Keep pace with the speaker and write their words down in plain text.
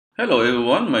Hello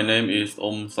everyone, my name is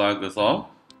Oum Saokosal.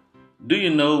 Do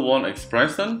you know one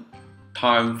expression?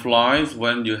 Time flies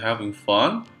when you're having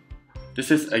fun. This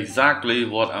is exactly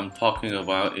what I'm talking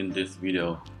about in this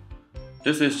video.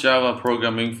 This is Java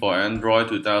programming for Android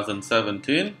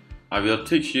 2017. I will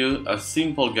teach you a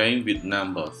simple game with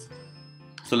numbers.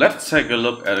 So let's take a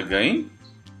look at a game.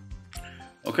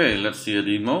 Okay, let's see a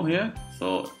demo here.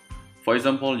 So for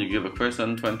example, you give a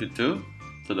question 22.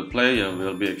 So the player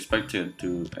will be expected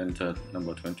to enter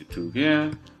number 22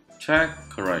 here. Check,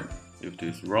 correct. If it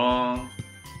is wrong,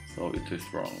 so it is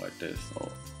wrong like this.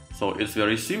 So it's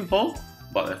very simple,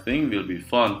 but I think it will be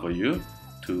fun for you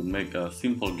to make a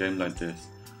simple game like this.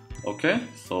 Okay,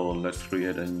 so let's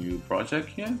create a new project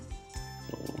here.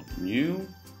 So new,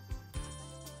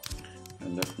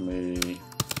 and let me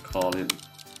call it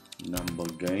number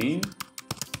game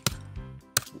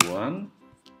 1.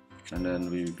 And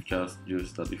then we just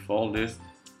use the default list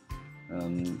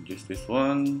and use this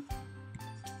one.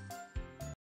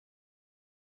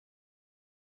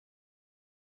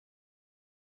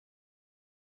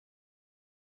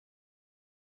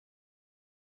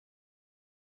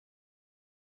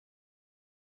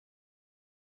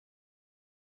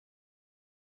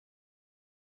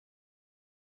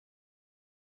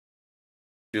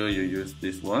 Here you use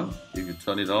this one. If you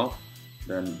turn it off,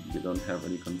 then you don't have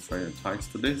any constraint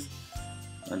attached to this.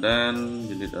 And then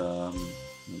you need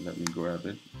let me grab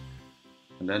it.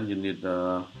 And then you need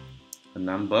a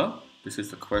number. This is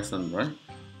the question, right?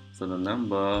 So the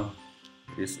number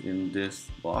is in this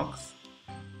box.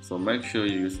 So make sure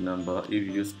you use number. If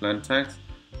you use plain text,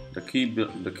 the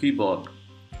keyboard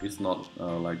is not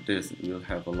like this. You'll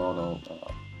have a lot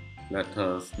of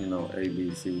letters, you know, A,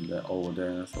 B, C over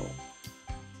there. So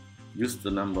use the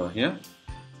number here.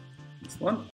 This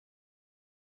one.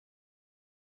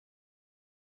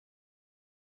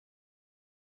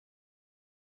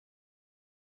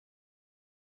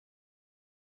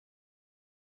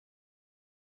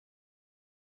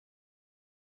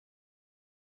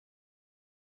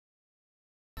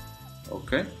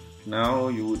 Okay, now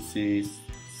you would see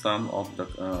some of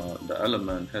the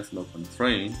element has no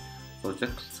constraint, so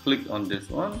just click on this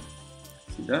one.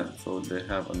 See that? So they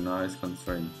have a nice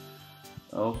constraint.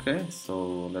 Okay,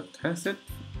 so let's test it.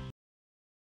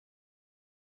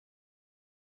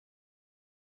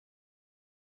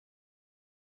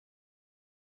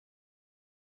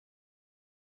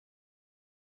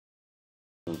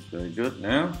 So it's very good.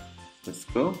 Now let's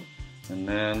go, and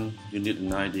then you need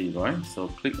an ID, right? So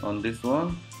click on this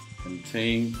one and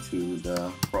change to the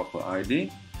proper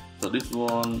ID. So this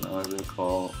one I will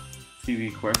call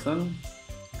TV question.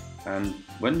 And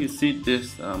when you see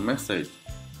this message,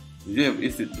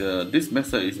 this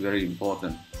message is very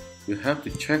important. You have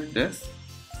to check this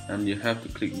and you have to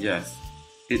click yes.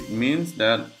 It means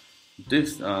that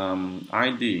this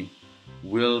ID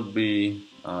will be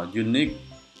unique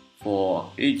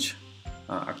for each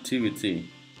activity.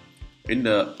 In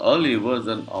the early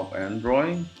version of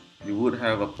Android, you would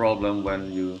have a problem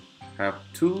when you have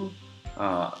two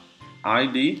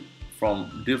ID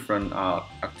from different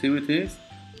activities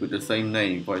with the same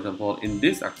name. For example, in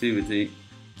this activity,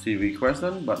 TV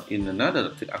question, but in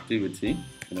another activity,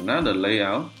 in another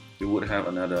layout, you would have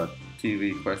another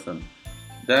TV question.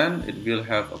 Then it will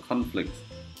have a conflict.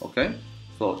 Okay,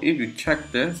 so if you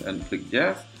check this and click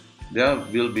yes, there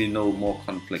will be no more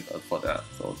conflict for that.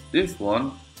 So this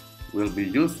one will be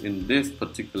used in this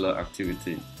particular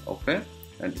activity. Okay,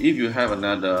 and if you have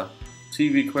another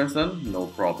TV question, no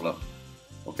problem.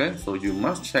 Okay, so you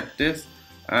must check this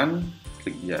and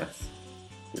click yes.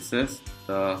 This is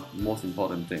the most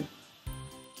important thing.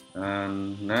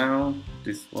 And now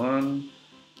this one,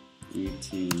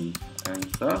 ET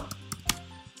answer,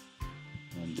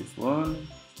 and this one,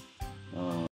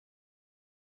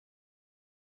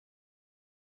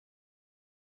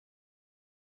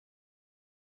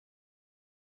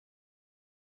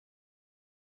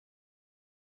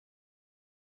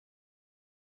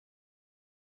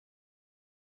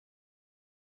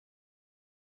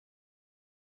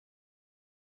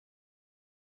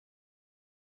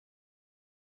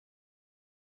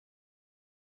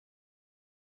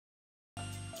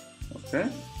 okay,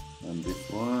 and this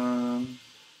one,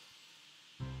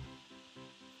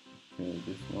 okay,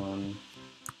 this one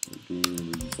will be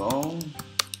resolved.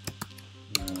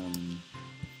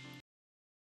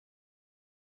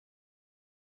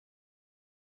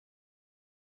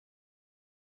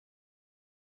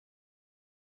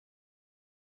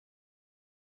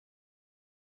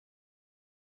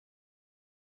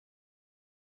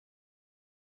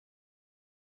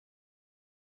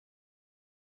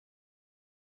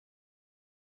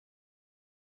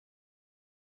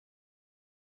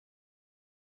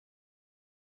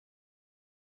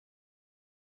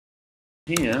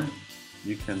 Here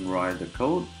you can write the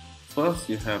code. First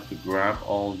you have to grab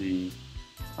all the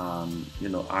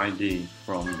ID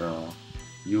from the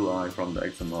UI from the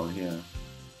XML here.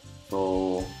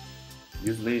 So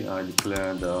usually I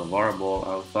declare the variable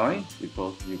outside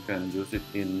because you can use it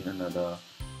in another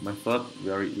method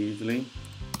very easily.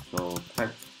 So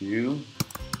text view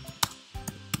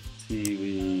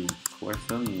TV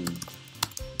question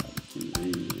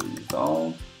TV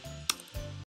result.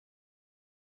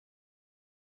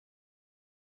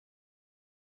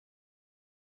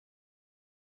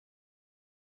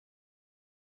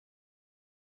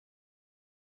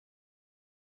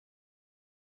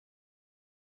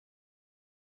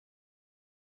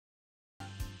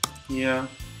 Here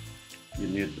you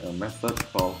need a method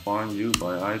called find view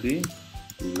by ID.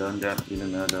 We learned that in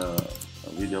another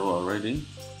video already.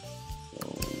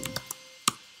 So,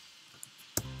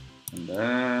 and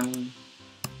then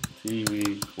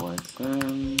TV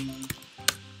question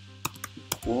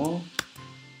equal,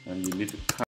 and you need to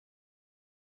cut.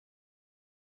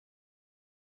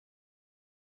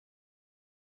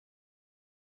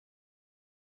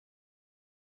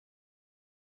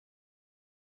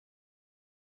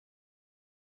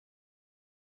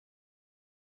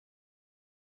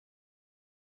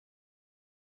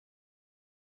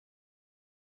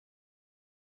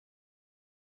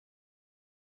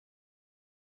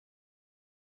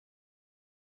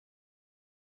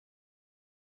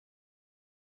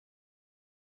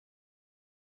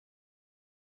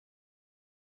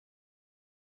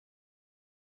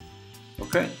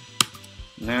 Okay,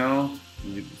 now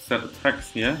you set a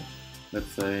text here.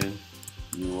 Let's say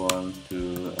you want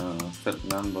to set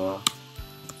number,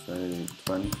 say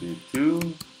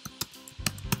 22.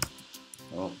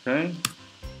 Okay,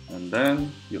 and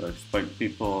then you expect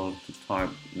people to type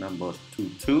number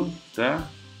 22 there,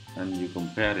 and you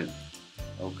compare it.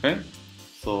 Okay,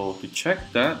 so to check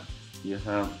that, you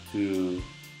have to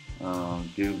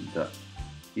give the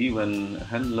even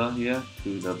handler here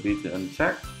to the bit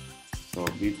uncheck. So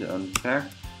bit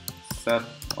uncheck, set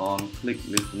on click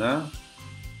listener,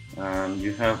 and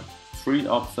you have 3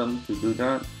 options to do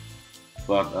that,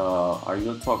 but I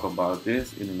will talk about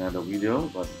this in another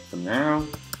video. But for now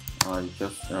I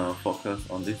just focus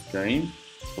on this game.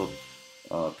 So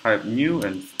type new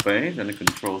and space and the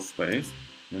control space,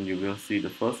 and you will see the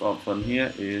first option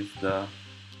here is the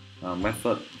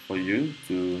method for you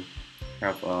to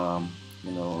have a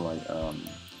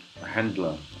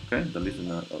handler. Okay, the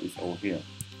listener is all here.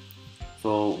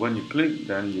 So when you click,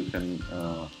 then you can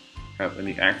have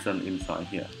any action inside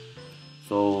here.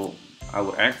 So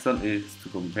our action is to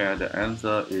compare the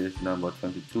answer is number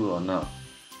 22 or not.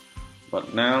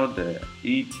 But now the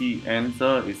ET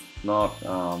answer is not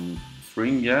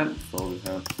string yet, so we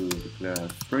have to declare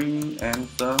string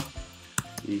answer,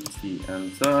 ET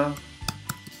answer,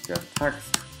 get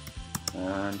text,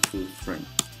 and to string.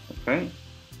 Okay,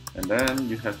 and then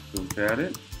you have to compare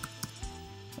it.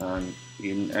 And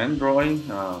in Android,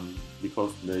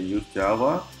 because they use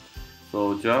Java,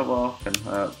 so Java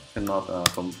cannot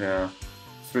compare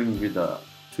string with a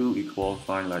 2 equal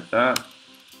sign like that.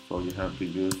 So you have to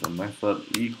use a method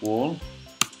equals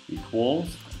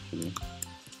actually,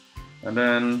 and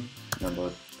then number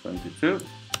 22.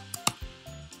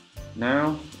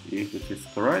 Now if it is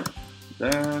correct,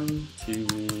 then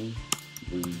TV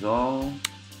result,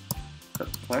 the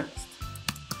text.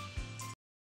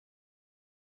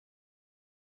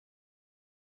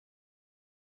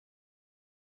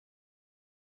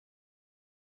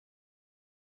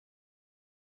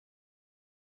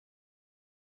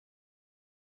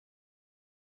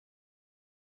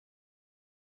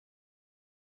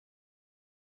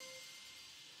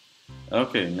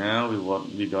 Okay, now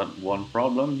we got one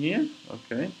problem here.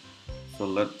 Okay, so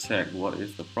let's check what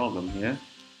is the problem here.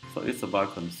 So it's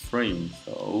about constraints.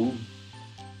 So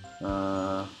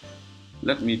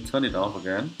let me turn it off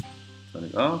again. Turn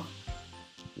it off.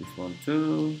 This one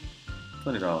too.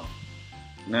 Turn it off.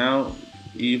 Now,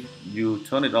 if you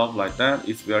turn it off like that,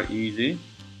 it's very easy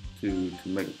to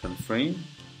make a constraint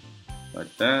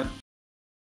like that.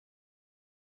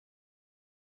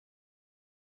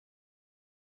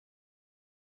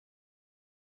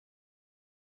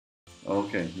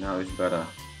 Okay, now it's better.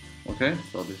 Okay,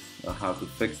 so this how to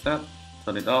fix that.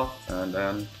 Turn it off and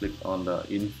then click on the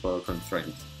infer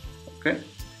constraint. Okay,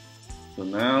 so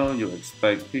now you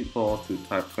expect people to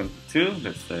type 22.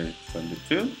 Let's say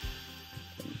 22.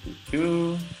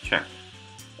 22, check.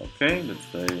 Okay, let's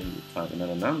say you type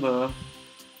another number.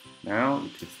 Now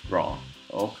it is wrong.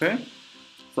 Okay,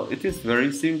 so it is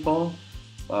very simple,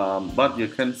 but you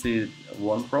can see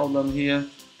one problem here.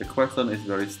 The question is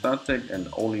very static and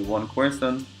only one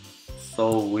question.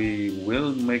 So we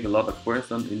will make a lot of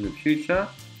questions in the future,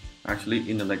 actually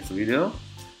in the next video,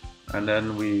 and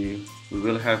then we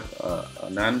will have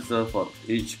an answer for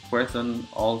each question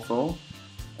also.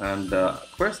 And the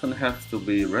question has to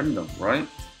be random, right?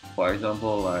 For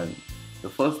example, like the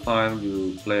first time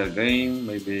you play a game,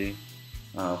 maybe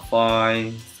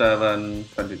 5, 7,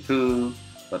 22,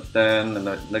 but then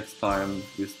the next time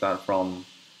we start from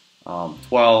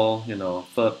 12,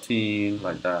 13,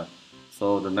 like that.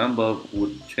 So the number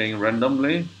would change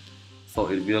randomly, so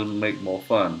it will make more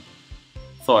fun.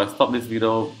 So I stopped this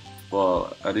video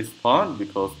at this part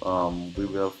because we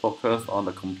will focus on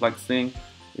the complex thing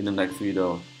in the next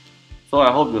video. So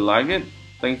I hope you like it.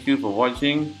 Thank you for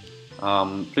watching.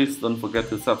 Please don't forget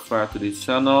to subscribe to this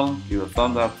channel, give a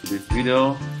thumbs up to this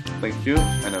video. Thank you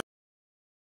and